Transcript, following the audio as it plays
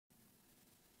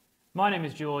My name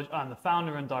is George. I'm the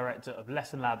founder and director of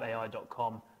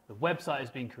LessonLabAI.com. The website has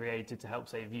been created to help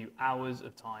save you hours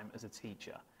of time as a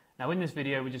teacher. Now in this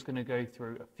video, we're just going to go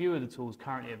through a few of the tools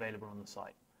currently available on the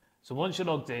site. So once you're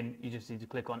logged in, you just need to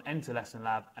click on Enter Lesson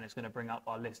Lab and it's going to bring up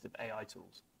our list of AI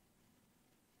tools.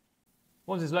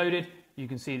 Once it's loaded, you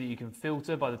can see that you can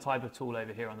filter by the type of tool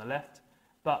over here on the left.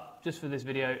 But just for this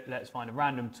video, let's find a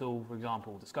random tool, for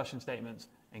example, discussion statements,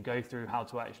 and go through how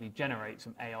to actually generate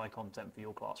some AI content for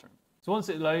your classroom. So once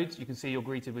it loads, you can see you're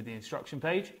greeted with the instruction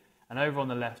page, and over on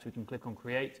the left, we can click on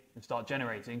Create and start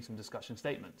generating some discussion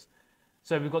statements.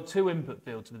 So we've got two input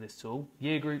fields for this tool,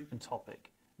 year group and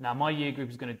topic. Now my year group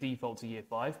is going to default to year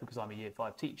 5 because I'm a year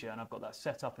 5 teacher and I've got that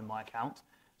set up in my account.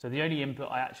 So the only input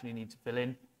I actually need to fill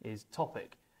in is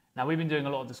topic. Now we've been doing a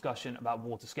lot of discussion about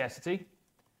water scarcity.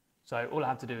 So all I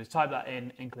have to do is type that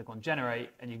in and click on generate,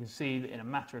 and you can see that in a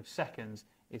matter of seconds,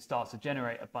 it starts to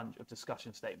generate a bunch of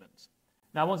discussion statements.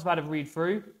 Now, once I've had a read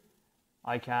through,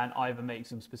 I can either make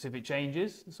some specific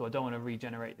changes. So I don't want to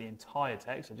regenerate the entire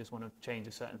text. I just want to change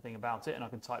a certain thing about it, and I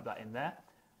can type that in there.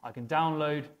 I can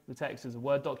download the text as a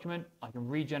Word document. I can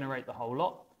regenerate the whole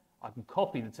lot. I can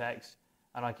copy the text,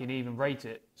 and I can even rate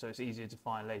it so it's easier to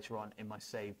find later on in my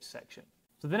saved section.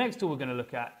 So the next tool we're going to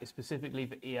look at is specifically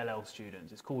for ELL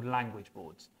students. It's called language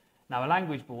boards. Now a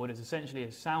language board is essentially a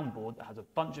soundboard that has a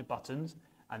bunch of buttons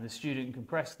and the student can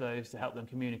press those to help them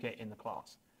communicate in the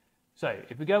class. So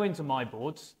if we go into my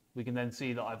boards, we can then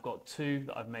see that I've got two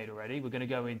that I've made already. We're going to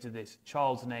go into this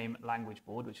child's name language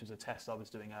board, which was a test I was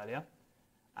doing earlier.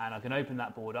 And I can open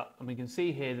that board up and we can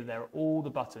see here that there are all the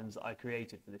buttons that I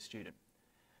created for this student.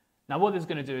 Now what this is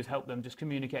going to do is help them just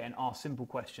communicate and ask simple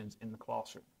questions in the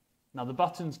classroom. Now the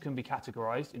buttons can be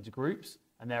categorized into groups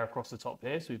and they're across the top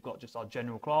here. So we've got just our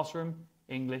general classroom,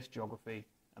 English, geography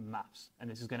and maths, and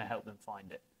this is going to help them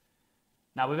find it.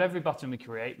 Now with every button we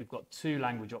create, we've got two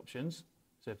language options.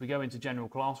 So if we go into general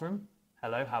classroom,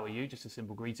 hello, how are you? Just a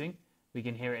simple greeting. We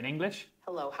can hear it in English.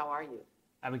 Hello, how are you?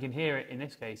 And we can hear it in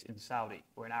this case in Saudi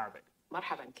or in Arabic.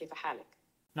 مرحبا كيف حالك?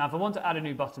 Now if I want to add a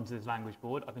new button to this language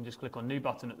board, I can just click on new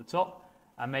button at the top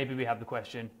and maybe we have the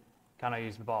question, can I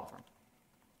use the bathroom?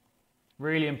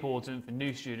 Really important for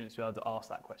new students to be able to ask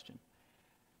that question.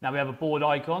 Now we have a board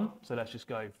icon, so let's just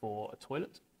go for a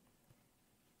toilet.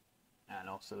 And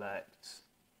I'll select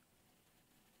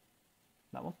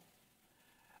that one.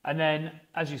 And then,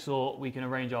 as you saw, we can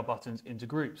arrange our buttons into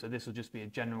groups. So this will just be a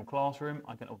general classroom.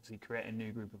 I can obviously create a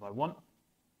new group if I want.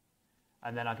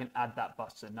 And then I can add that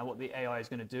button. Now what the AI is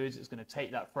going to do is it's going to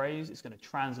take that phrase, it's going to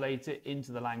translate it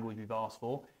into the language we've asked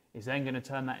for. It's then going to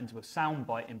turn that into a sound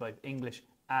bite in both English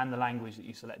and the language that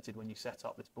you selected when you set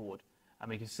up this board. And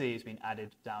we can see it's been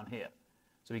added down here.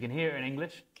 So we can hear it in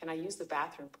English. Can I use the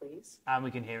bathroom, please? And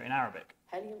we can hear it in Arabic.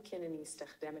 هل يمكنني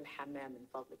استخدام الحمام من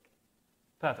فضلك?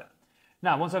 Perfect.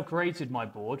 Now, once I've created my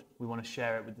board, we want to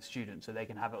share it with the students so they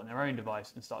can have it on their own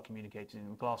device and start communicating in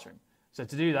the classroom. So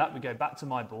to do that, we go back to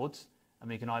my boards and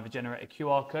we can either generate a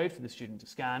QR code for the student to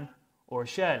scan or a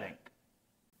share link.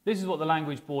 This is what the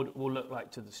language board will look like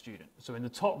to the student. So in the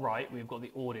top right, we've got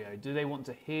the audio. Do they want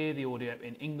to hear the audio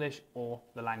in English or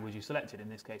the language you selected, in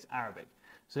this case, Arabic?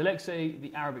 So let's say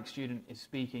the Arabic student is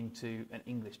speaking to an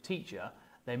English teacher.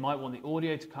 They might want the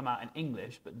audio to come out in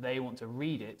English, but they want to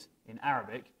read it in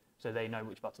Arabic so they know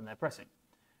which button they're pressing.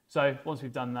 So once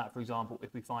we've done that, for example,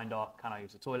 if we find our can I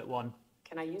use the toilet one?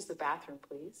 Can I use the bathroom,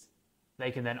 please?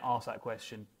 They can then ask that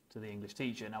question to the English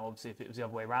teacher. Now, obviously, if it was the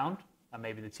other way around, and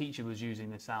maybe the teacher was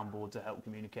using the soundboard to help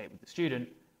communicate with the student,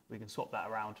 we can swap that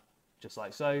around just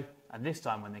like so. And this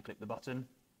time when they click the button,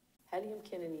 هل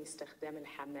يمكنني استخدام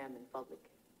الحمام من فضلك?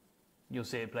 You'll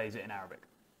see it plays it in Arabic.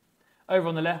 Over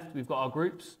on the left, we've got our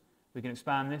groups. We can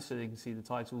expand this so they can see the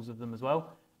titles of them as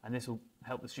well. And this will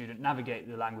help the student navigate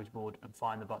the language board and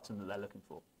find the button that they're looking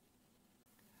for.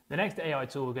 The next AI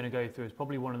tool we're going to go through is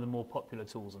probably one of the more popular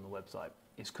tools on the website.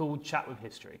 It's called Chat with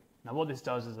History. Now what this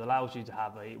does is allows you to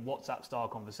have a WhatsApp-style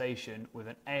conversation with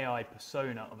an AI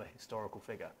persona of a historical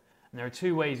figure. And there are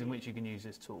two ways in which you can use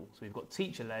this tool. So we've got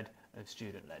teacher-led and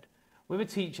student-led. With a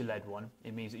teacher-led one,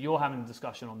 it means that you're having a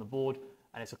discussion on the board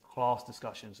and it's a class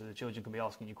discussion. So the children can be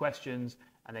asking you questions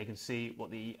and they can see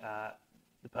what the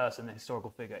person, the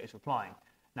historical figure, is replying.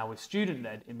 Now with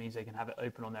student-led, it means they can have it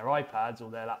open on their iPads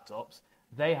or their laptops.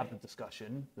 They have the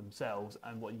discussion themselves,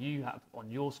 and what you have on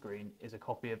your screen is a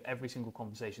copy of every single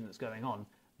conversation that's going on.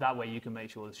 That way you can make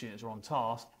sure the students are on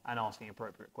task and asking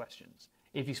appropriate questions.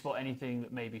 If you spot anything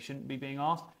that maybe shouldn't be being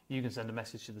asked, you can send a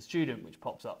message to the student, which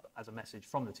pops up as a message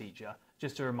from the teacher,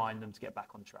 just to remind them to get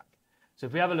back on track. So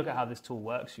if we have a look at how this tool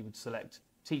works, you would select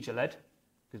teacher-led,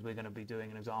 because we're going to be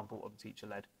doing an example of a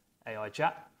teacher-led AI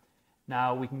chat.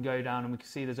 Now we can go down and we can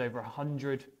see there's over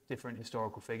 100 different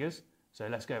historical figures. So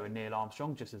let's go with Neil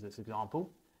Armstrong just as this example.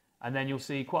 And then you'll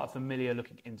see quite a familiar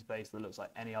looking interface that looks like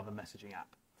any other messaging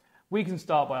app. We can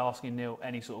start by asking Neil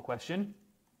any sort of question.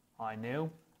 Hi Neil,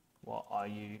 what are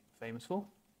you famous for?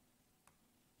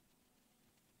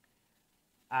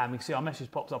 And we can see our message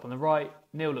pops up on the right.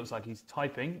 Neil looks like he's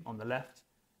typing on the left,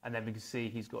 and then we can see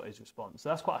he's got his response. So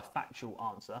that's quite a factual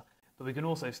answer, but we can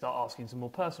also start asking some more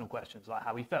personal questions like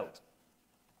how he felt.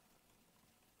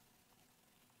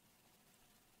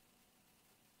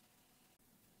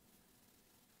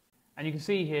 And you can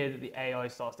see here that the AI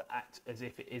starts to act as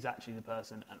if it is actually the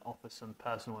person and offers some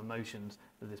personal emotions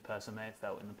that this person may have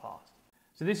felt in the past.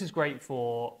 So this is great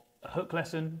for a hook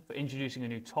lesson, for introducing a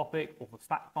new topic, or for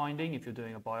fact finding if you're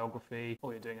doing a biography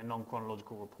or you're doing a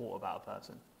non-chronological report about a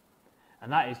person.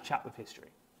 And that is Chat with History.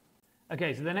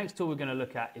 Okay, so the next tool we're going to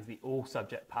look at is the all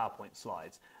subject PowerPoint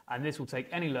slides. And this will take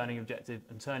any learning objective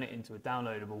and turn it into a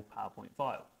downloadable PowerPoint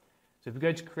file. So if we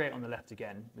go to create on the left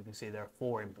again, we can see there are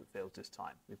 4 input fields this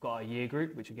time. We've got our year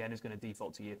group, which again is going to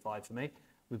default to year 5 for me.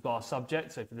 We've got our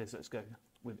subject, so for this let's go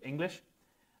with English.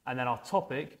 And then our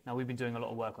topic, now we've been doing a lot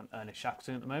of work on Ernest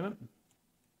Shackleton at the moment.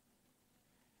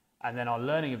 And then our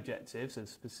learning objective, so the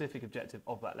specific objective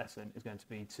of that lesson is going to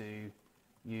be to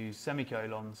use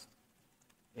semicolons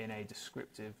in a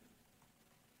descriptive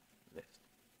list.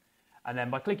 And then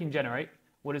by clicking generate,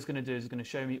 what it's going to do is it's going to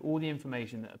show me all the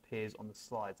information that appears on the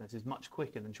slides. And this is much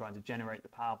quicker than trying to generate the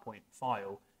PowerPoint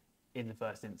file in the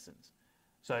first instance.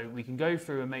 So we can go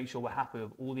through and make sure we're happy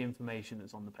with all the information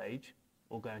that's on the page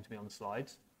or going to be on the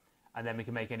slides. And then we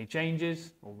can make any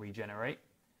changes or regenerate.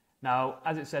 Now,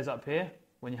 as it says up here,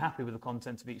 when you're happy with the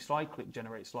content of each slide, click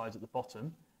Generate Slides at the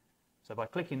bottom. So by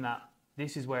clicking that,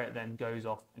 this is where it then goes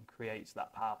off and creates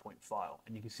that PowerPoint file.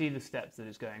 And you can see the steps that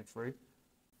it's going through.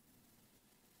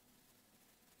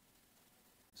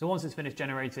 So once it's finished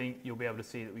generating, you'll be able to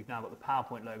see that we've now got the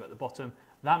PowerPoint logo at the bottom.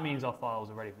 That means our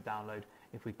files are ready for download.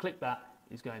 If we click that,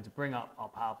 it's going to bring up our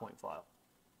PowerPoint file.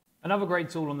 Another great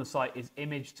tool on the site is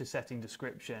image to setting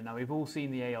description. Now we've all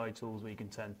seen the AI tools where you can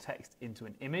turn text into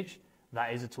an image.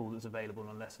 That is a tool that's available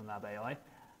on LessonLab AI.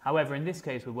 However, in this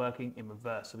case, we're working in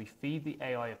reverse. So we feed the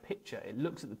AI a picture, it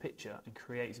looks at the picture and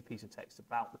creates a piece of text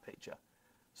about the picture.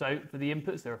 So for the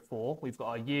inputs, there are 4. We've got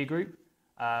our year group.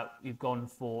 We've gone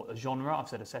for a genre, I've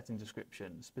said a setting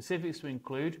description. Specifics to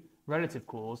include, relative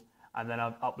clause, and then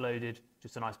I've uploaded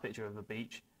just a nice picture of a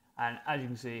beach. And as you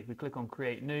can see, if we click on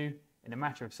create new, in a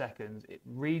matter of seconds, it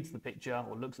reads the picture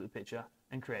or looks at the picture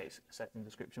and creates a setting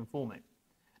description for me.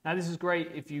 Now this is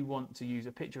great if you want to use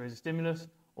a picture as a stimulus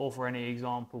or for any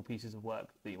example pieces of work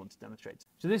that you want to demonstrate.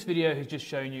 So this video has just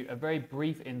shown you a very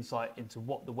brief insight into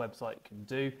what the website can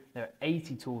do. There are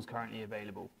 80 tools currently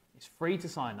available. It's free to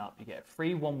sign up. You get a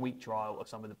free 1-week trial of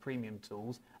some of the premium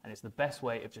tools, and it's the best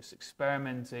way of just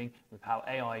experimenting with how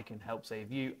AI can help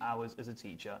save you hours as a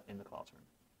teacher in the classroom.